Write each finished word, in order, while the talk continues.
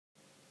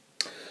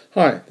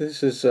Hi,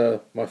 this is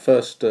my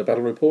first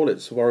battle report.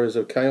 It's Warriors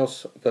of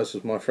Chaos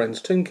versus my friend's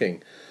Tomb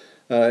King.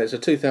 It's a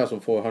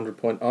 2,400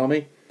 point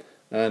army,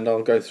 and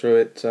I'll go through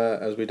it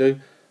as we do.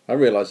 I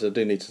realise I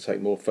do need to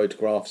take more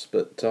photographs,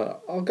 but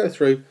I'll go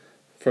through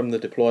from the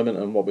deployment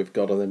and what we've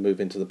got and then move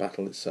into the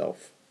battle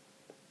itself.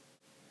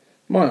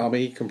 My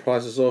army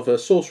comprises of a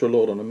Sorcerer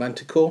Lord on a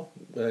Manticore,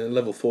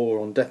 level 4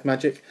 on Death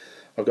Magic.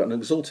 I've got an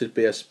Exalted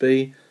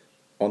BSB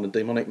on a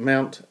Demonic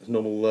Mount,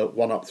 normal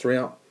 1 up, 3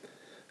 up.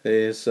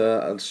 Is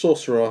a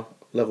Sorcerer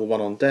level 1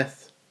 on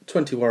Death,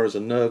 20 Warriors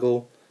of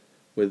Nurgle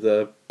with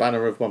a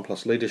banner of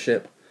 1+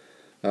 leadership.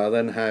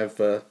 Then have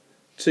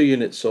 2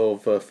 units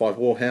of 5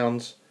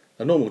 Warhounds,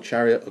 a normal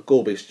chariot, a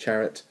Gorbeast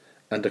chariot,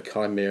 and a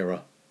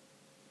Chimera.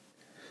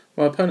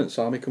 My opponent's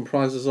army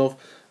comprises of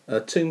a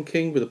Tomb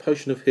King with a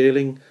Potion of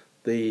Healing,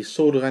 the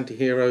Sword of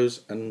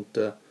Anti-Heroes, and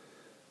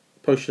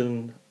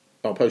Potion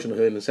of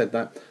Healing said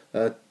that,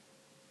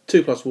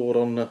 2+ ward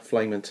on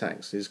flame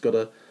attacks. He's got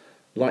a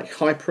Light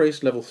High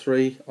Priest, level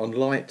 3 on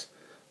Light,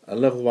 a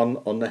level 1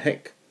 on the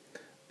Heck,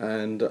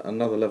 and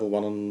another level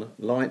 1 on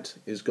Light.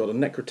 He's got a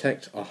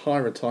Necrotect, a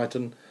Hydra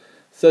Titan,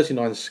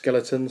 39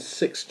 Skeletons,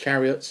 6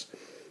 Chariots,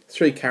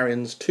 3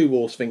 Carrions, 2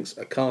 War Sphinx,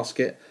 a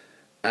Casket,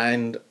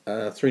 and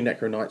 3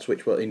 Necro Knights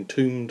which were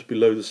entombed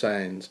below the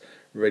sands,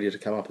 ready to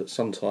come up at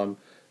some time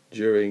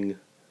during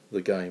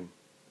the game.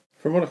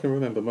 From what I can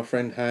remember, my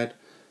friend had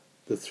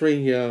the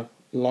 3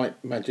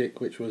 light magic,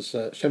 which was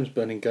Shem's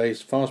Burning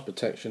Gaze, Fast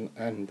Protection,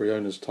 and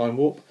Briona's Time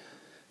Warp.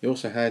 He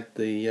also had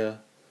the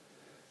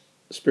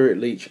Spirit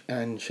Leech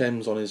and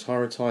Shems on his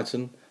Hydra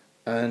Titan,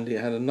 and he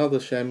had another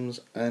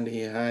Shems, and he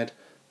had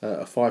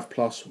a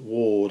 5+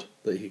 ward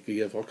that he could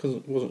give. I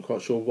wasn't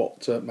quite sure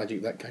what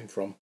magic that came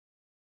from.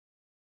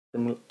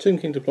 From Tomb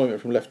King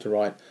deployment from left to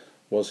right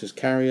was his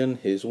Carrion,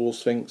 his War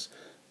Sphinx,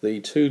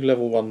 the 2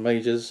 level 1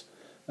 mages,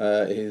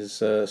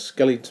 his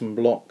Skeleton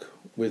block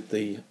with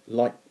the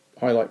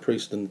Highlight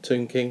Priest and the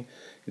Tomb King.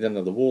 He then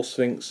had the War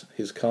Sphinx,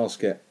 his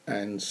Casket,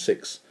 and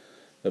 6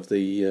 of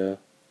the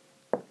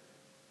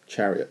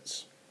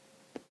chariots.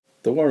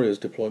 The Warriors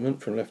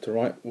deployment from left to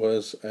right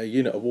was a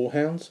unit of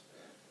Warhounds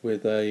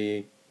with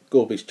a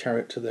Gorbeast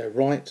chariot to their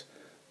right,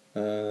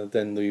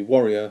 then the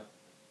Warrior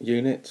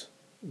unit,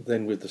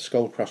 then with the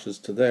Skull Crushers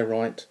to their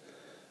right,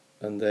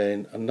 and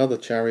then another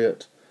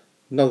chariot,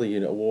 another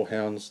unit of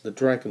Warhounds, the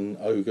Dragon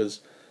Ogres,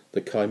 the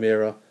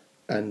Chimera,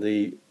 and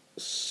the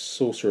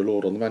Sorcerer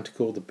Lord on the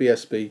Manticore. The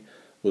BSB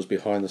was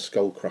behind the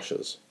Skull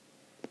Crushers.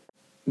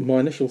 My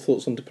initial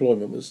thoughts on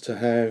deployment was to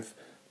have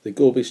the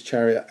Gorbeast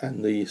chariot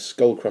and the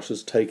Skull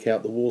Crushers take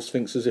out the War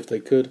Sphinxes if they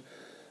could,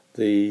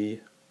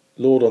 the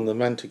Lord on the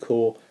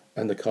Manticore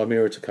and the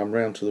Chimera to come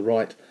round to the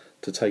right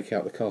to take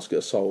out the Casket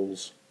of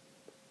Souls.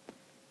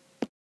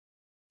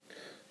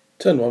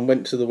 Turn 1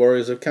 went to the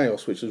Warriors of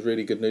Chaos, which was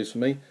really good news for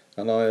me,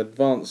 and I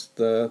advanced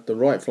the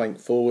right flank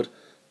forward,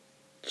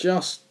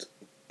 just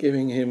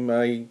giving him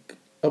a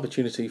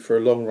opportunity for a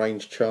long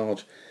range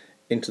charge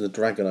into the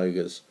Dragon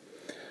Ogres.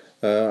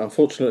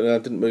 Unfortunately I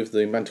didn't move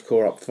the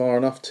Manticore up far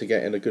enough to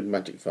get in a good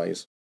magic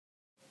phase.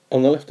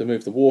 On the left I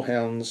moved the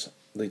Warhounds,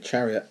 the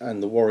Chariot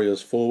and the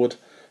Warriors forward,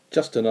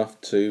 just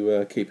enough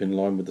to keep in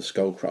line with the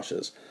Skull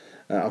Crushers.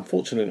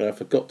 Unfortunately I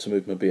forgot to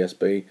move my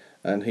BSB,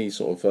 and he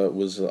sort of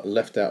was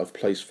left out of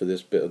place for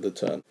this bit of the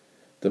turn.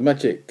 The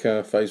magic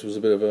phase was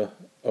a bit of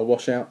a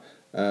washout,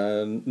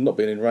 and not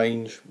being in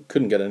range,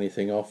 couldn't get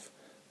anything off.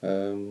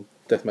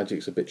 Death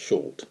Magic's a bit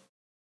short.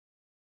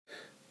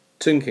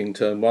 Tomb King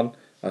turn 1,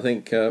 I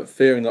think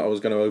fearing that I was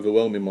going to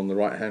overwhelm him on the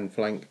right hand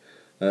flank,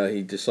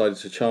 he decided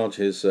to charge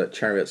his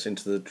chariots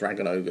into the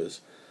Dragon Ogres.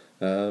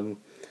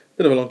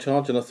 Bit of a long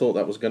charge, and I thought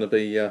that was going to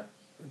be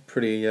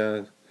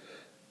pretty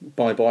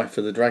bye-bye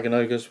for the Dragon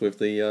Ogres, with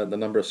the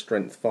number of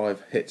strength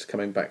 5 hits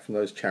coming back from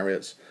those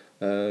chariots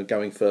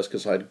going first,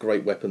 because I had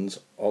great weapons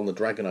on the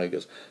Dragon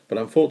Ogres. But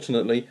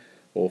unfortunately,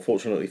 or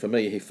fortunately for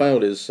me, he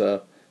failed his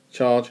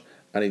charge,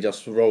 and he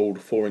just rolled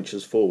 4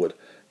 inches forward,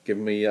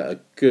 giving me a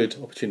good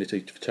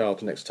opportunity to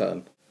charge next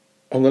turn.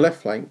 On the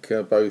left flank,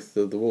 both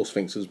the War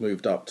Sphinxes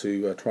moved up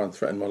to try and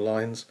threaten my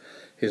lines.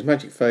 His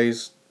magic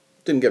phase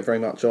didn't get very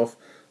much off,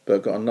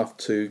 but got enough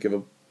to give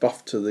a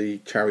buff to the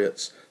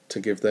chariots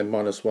to give them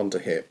 -1 to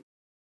hit.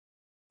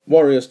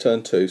 Warriors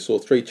turn 2 saw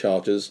 3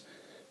 charges.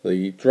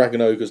 The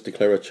Dragon Ogres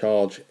declare a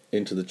charge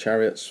into the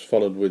chariots,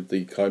 followed with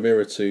the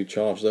Chimera to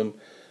charge them,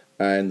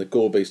 and the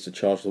Gorbeast to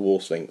charge the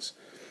War Sphinx.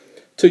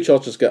 2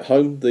 charges get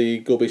home, the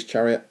Gorbeast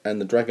chariot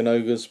and the Dragon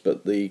Ogres,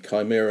 but the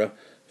Chimera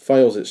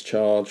fails its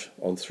charge.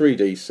 On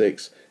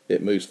 3d6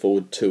 it moves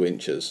forward 2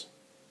 inches.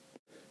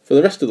 For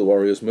the rest of the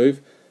Warriors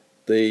move,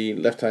 the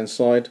left hand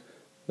side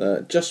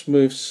just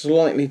moves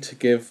slightly to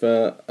give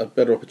a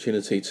better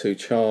opportunity to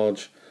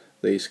charge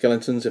the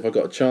Skeletons if I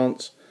got a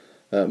chance,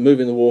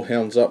 moving the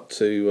Warhounds up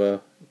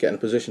to get in a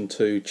position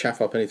to chaff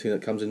up anything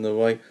that comes in their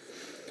way.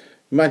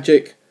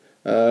 Magic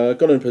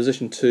got in a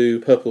position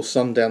to purple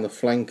sun down the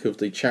flank of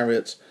the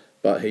chariots,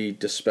 but he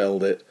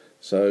dispelled it,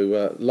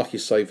 so lucky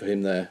save for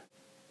him there.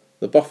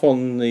 The buff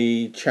on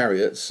the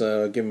chariots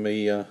giving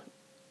me an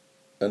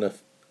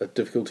a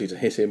difficulty to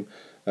hit him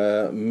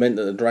meant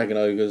that the Dragon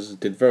Ogres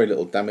did very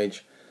little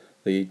damage.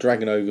 The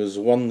Dragon Ogres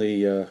won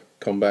the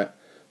combat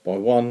by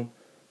 1,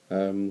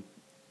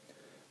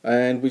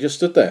 and we just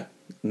stood there,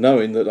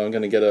 knowing that I'm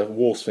going to get a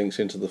War Sphinx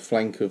into the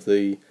flank of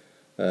the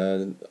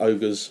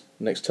Ogres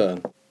next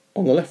turn.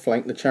 On the left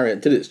flank, the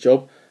Chariot did its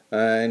job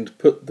and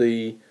put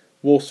the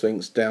War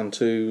Sphinx down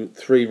to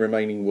 3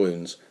 remaining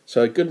wounds.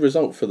 So a good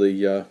result for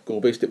the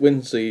Gore-Beast. It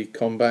wins the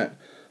combat,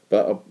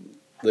 but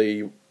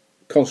the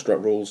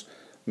construct rules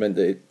meant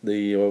that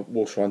the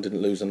War Shrine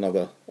didn't lose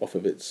another off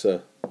of its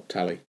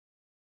tally.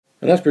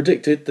 And as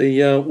predicted,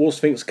 the War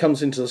Sphinx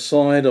comes into the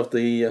side of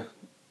the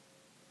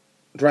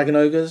Dragon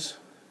Ogres.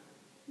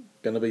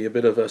 Going to be a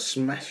bit of a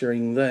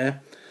smashing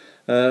there.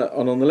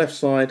 And on the left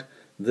side,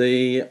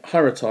 the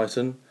Hydra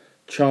Titan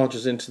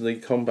charges into the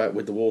combat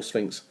with the War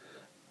Sphinx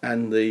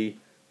and the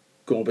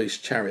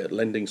Gore-Beast Chariot,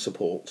 lending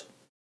support.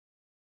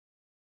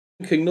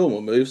 King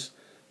normal moves,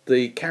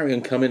 the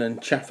Carrion come in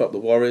and chaff up the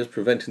warriors,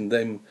 preventing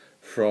them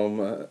from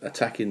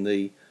attacking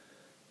the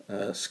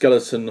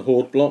skeleton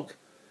horde block.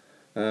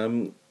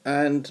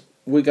 And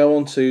we go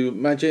on to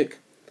magic.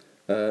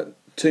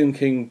 Tomb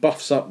King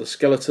buffs up the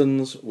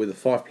skeletons with a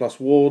 5+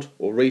 ward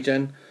or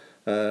regen.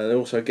 They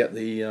also get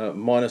the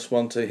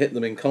 -1 to hit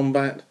them in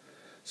combat,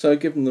 so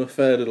giving them a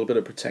fair little bit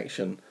of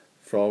protection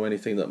from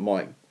anything that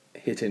might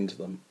hit into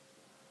them.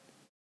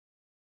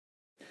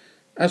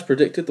 As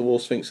predicted, the War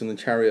Sphinx and the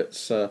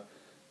Chariots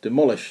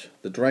demolish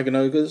the Dragon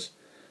Ogres.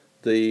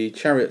 The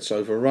Chariots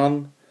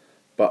overrun,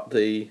 but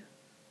the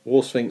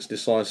War Sphinx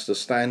decides to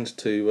stand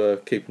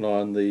to keep an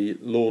eye on the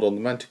Lord on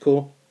the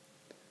Manticore.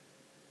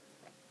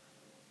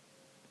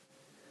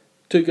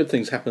 2 good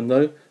things happened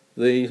though.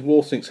 The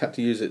War Sphinx had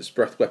to use its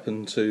breath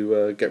weapon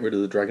to get rid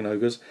of the Dragon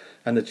Ogres,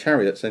 and the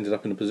Chariots ended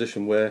up in a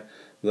position where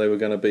they were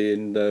going to be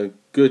in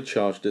good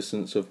charge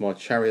distance of my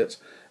Chariot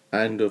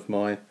and of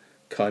my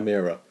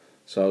Chimera.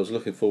 So I was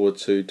looking forward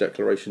to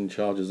declaration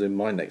charges in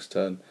my next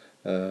turn,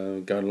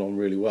 going along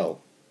really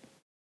well.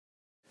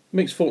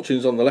 Mixed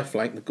fortunes on the left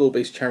flank. The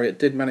Gore-Beast Chariot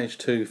did manage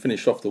to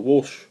finish off the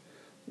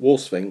War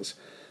Sphinx,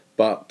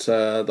 but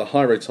the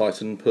Hydra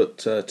Titan put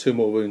 2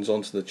 more wounds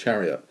onto the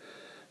Chariot.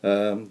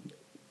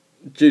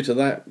 Due to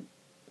that,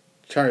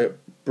 Chariot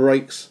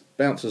breaks,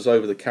 bounces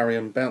over the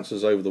Carrion,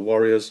 bounces over the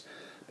warriors,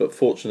 but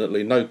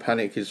fortunately no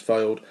panic is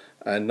failed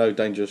and no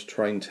dangerous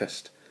terrain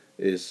test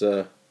is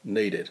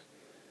needed.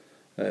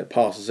 It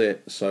passes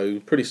it,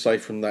 so pretty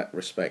safe from that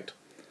respect.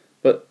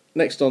 But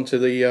next on to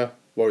the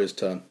warriors'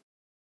 turn.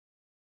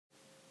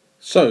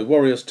 So,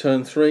 warriors'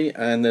 turn 3,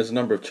 and there's a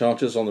number of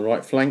charges on the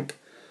right flank.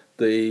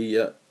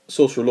 The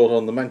Sorcerer Lord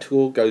on the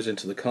Manticore goes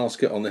into the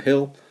casket on the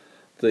hill.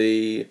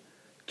 The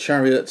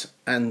Chariot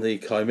and the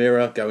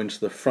Chimera go into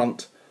the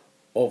front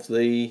of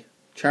the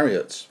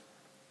Chariots.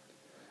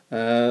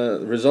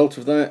 The result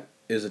of that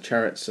is the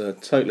Chariots are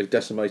totally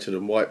decimated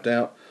and wiped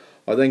out.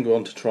 I then go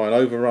on to try and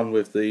overrun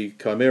with the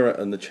Chimera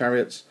and the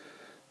Chariots.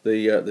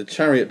 The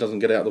Chariot doesn't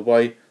get out of the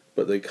way,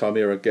 but the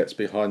Chimera gets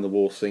behind the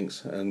War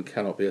Sphinx and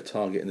cannot be a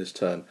target in this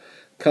turn.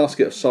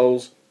 Casket of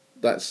Souls,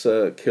 that's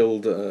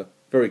killed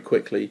very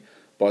quickly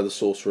by the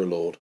Sorcerer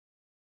Lord.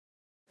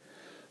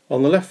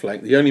 On the left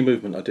flank, the only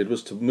movement I did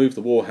was to move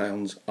the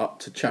Warhounds up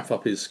to chaff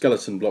up his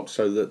skeleton block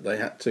so that they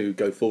had to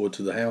go forward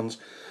to the hounds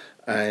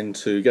and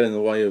to get in the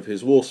way of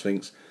his War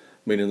Sphinx,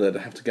 meaning that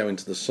they'd have to go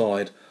into the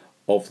side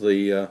of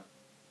the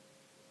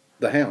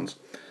hounds.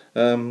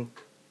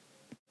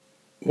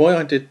 Why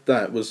I did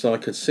that was I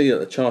could see that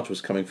the charge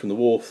was coming from the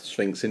War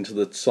Sphinx into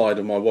the side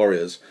of my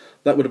warriors.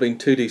 That would have been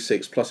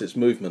 2d6 plus its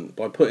movement.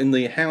 By putting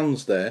the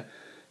hounds there,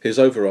 his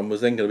overrun was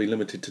then going to be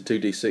limited to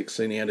 2d6,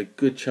 and he had a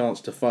good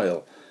chance to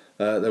fail.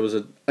 There was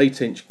an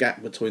 8-inch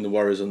gap between the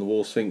warriors and the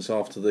War Sphinx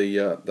after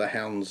the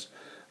hounds,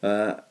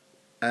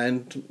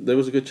 and there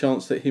was a good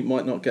chance that he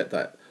might not get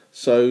that.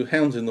 So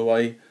hounds in the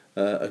way,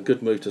 a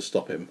good move to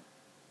stop him.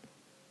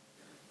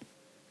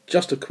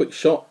 Just a quick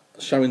shot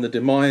showing the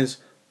demise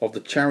of the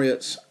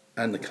Chariots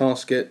and the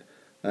casket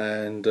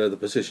and the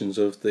positions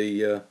of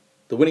the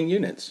winning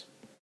units.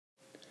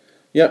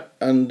 Yep,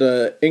 and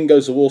in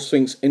goes the War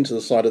Sphinx into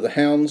the side of the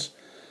hounds.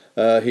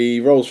 He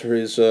rolls for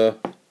his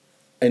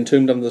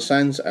Entombed Under the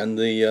Sands, and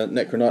the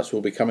Necronites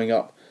will be coming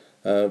up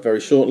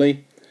very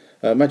shortly.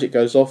 Magic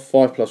goes off,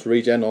 5+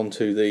 regen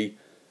onto the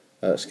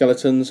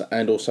skeletons,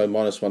 and also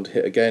 -1 to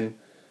hit again.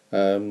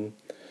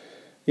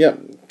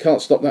 Yep,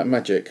 can't stop that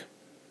magic.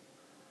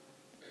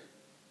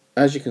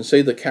 As you can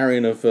see, the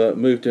Carrion have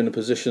moved in a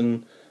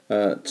position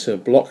to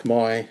block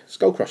my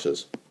Skull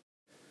Crushers.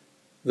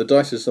 The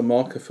dice is the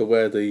marker for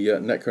where the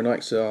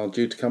Necronites are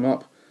due to come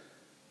up.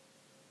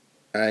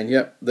 And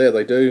yep, there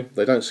they do.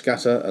 They don't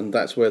scatter, and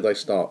that's where they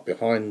start,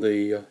 behind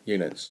the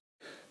units.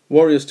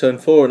 Warriors turn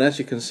 4, and as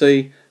you can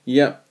see,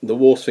 yep, the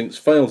War Sphinx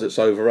fails its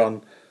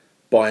overrun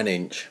by 1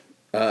 inch.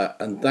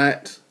 And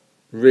that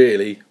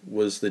really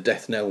was the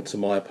death knell to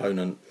my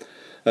opponent.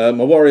 My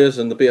warriors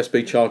and the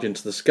BSB charge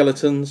into the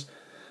skeletons.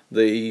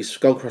 The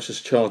Skull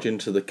Crushers charge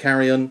into the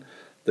Carrion.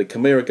 The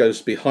Chimera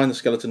goes behind the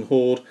skeleton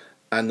horde,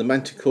 and the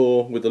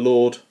Manticore with the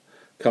Lord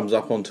comes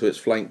up onto its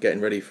flank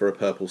getting ready for a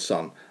purple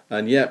sun.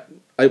 And yep,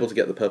 able to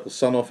get the purple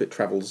sun off. It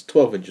travels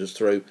 12 inches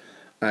through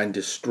and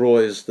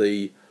destroys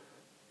the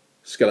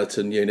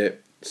skeleton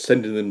unit,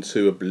 sending them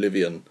to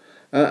oblivion.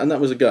 And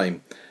that was a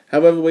game.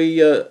 However,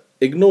 we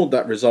ignored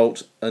that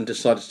result and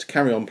decided to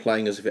carry on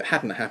playing as if it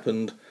hadn't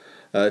happened,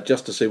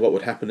 just to see what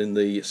would happen in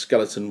the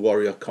skeleton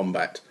warrior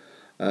combat.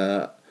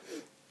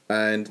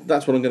 And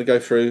that's what I'm going to go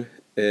through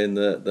in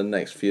the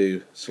next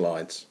few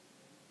slides.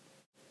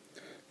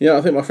 Yeah,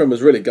 I think my friend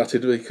was really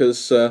gutted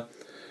because I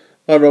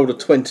rolled a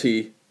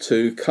 20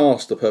 to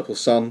cast the purple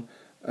sun,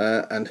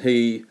 and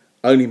he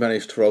only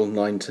managed to roll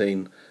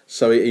 19,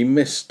 so he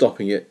missed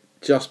stopping it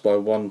just by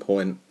 1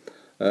 point.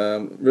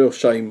 Real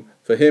shame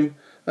for him,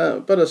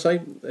 but I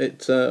say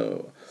it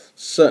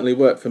certainly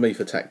worked for me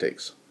for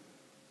tactics.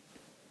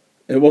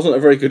 It wasn't a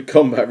very good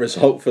combat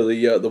result for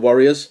the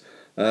warriors.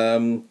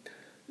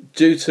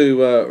 Due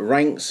to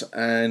ranks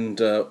and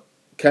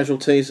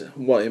casualties,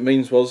 what it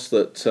means was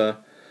that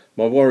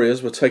my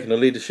warriors were taking a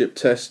leadership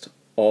test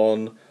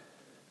on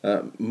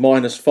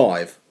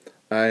 -5,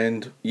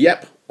 and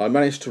yep, I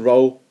managed to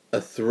roll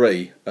a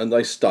 3 and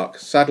they stuck.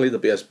 Sadly the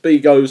BSB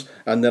goes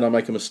and then I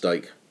make a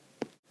mistake.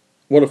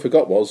 What I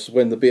forgot was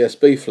when the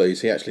BSB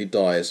flees he actually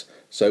dies,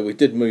 so we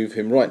did move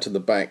him right to the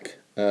back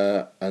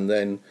and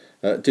then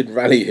did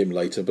rally him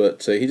later,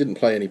 but he didn't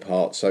play any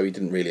part, so he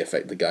didn't really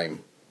affect the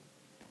game.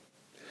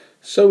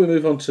 So we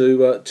move on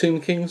to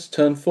Tomb King's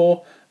turn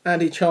 4,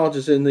 and he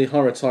charges in the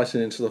Horror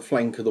Titan into the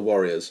flank of the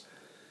warriors.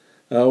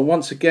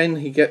 Once again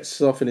he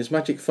gets off in his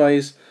magic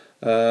phase,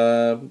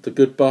 the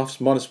good buffs,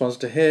 -1s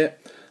to hit,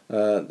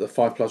 the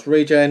 5+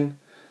 regen,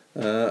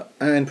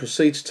 and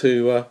proceeds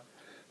to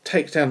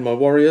take down my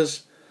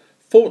warriors.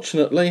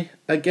 Fortunately,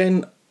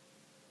 again,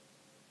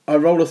 I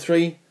roll a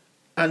 3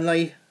 and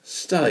they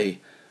stay.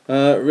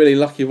 Really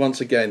lucky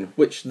once again,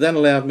 which then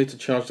allowed me to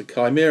charge the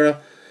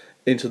Chimera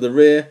into the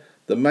rear,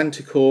 the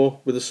Manticore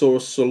with the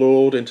Saurus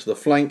Sword into the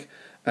flank,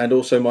 and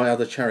also my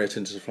other chariot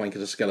into the flank of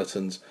the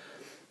skeletons.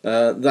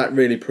 That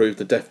really proved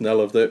the death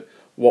knell of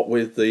what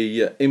with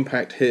the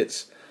impact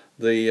hits,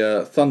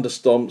 the thunder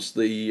stomps,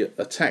 the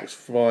attacks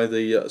by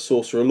the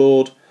Sorcerer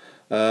Lord.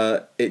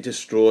 It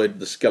destroyed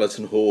the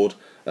skeleton horde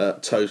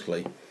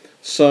totally.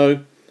 So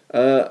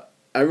a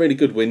really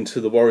good win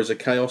to the Warriors of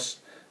Chaos.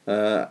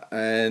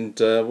 And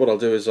what I'll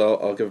do is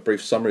I'll give a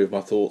brief summary of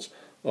my thoughts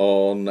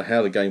on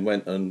how the game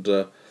went and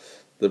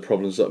the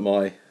problems that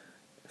my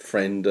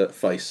friend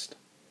faced.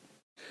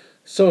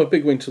 So a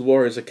big win to the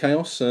Warriors of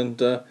Chaos, and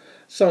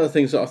some of the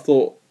things that I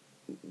thought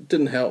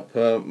didn't help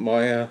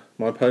my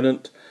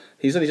opponent.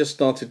 He's only just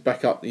started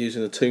back up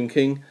using the Tomb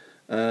King,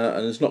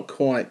 and has not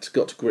quite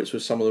got to grips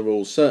with some of the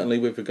rules. Certainly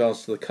with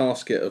regards to the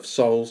Casket of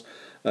Souls,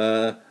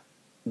 that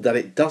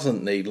it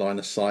doesn't need line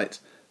of sight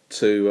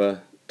to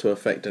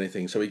affect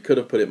anything. So he could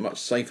have put it much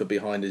safer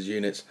behind his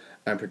units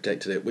and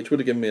protected it, which would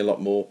have given me a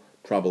lot more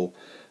trouble.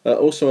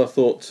 Also, I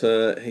thought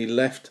he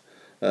left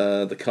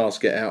the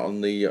Casket out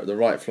on the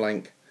right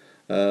flank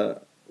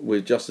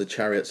with just the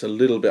chariots a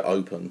little bit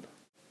open.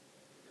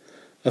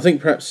 I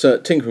think perhaps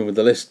tinkering with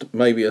the list,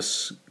 maybe a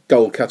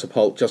skull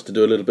catapult just to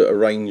do a little bit of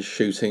range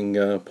shooting,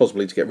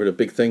 possibly to get rid of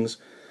big things.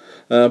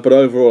 But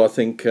overall I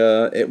think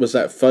it was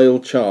that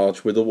failed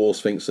charge with the War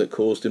Sphinx that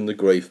caused him the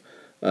grief,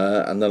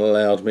 and that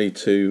allowed me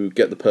to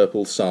get the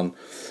purple sun.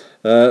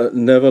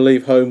 Never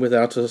leave home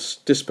without a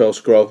dispel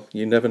scroll.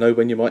 You never know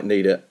when you might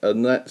need it,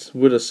 and that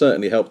would have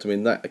certainly helped him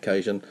in that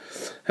occasion.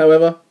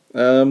 However,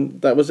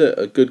 that was it,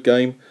 a good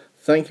game.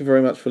 Thank you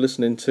very much for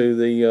listening to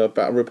the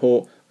battle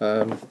report.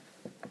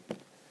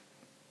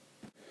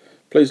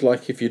 Please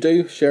like if you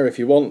do, share if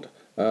you want.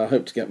 I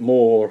hope to get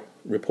more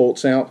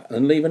reports out,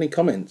 and leave any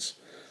comments.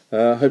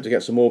 Hope to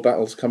get some more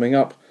battles coming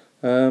up.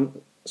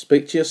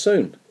 Speak to you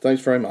soon.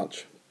 Thanks very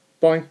much.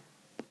 Bye.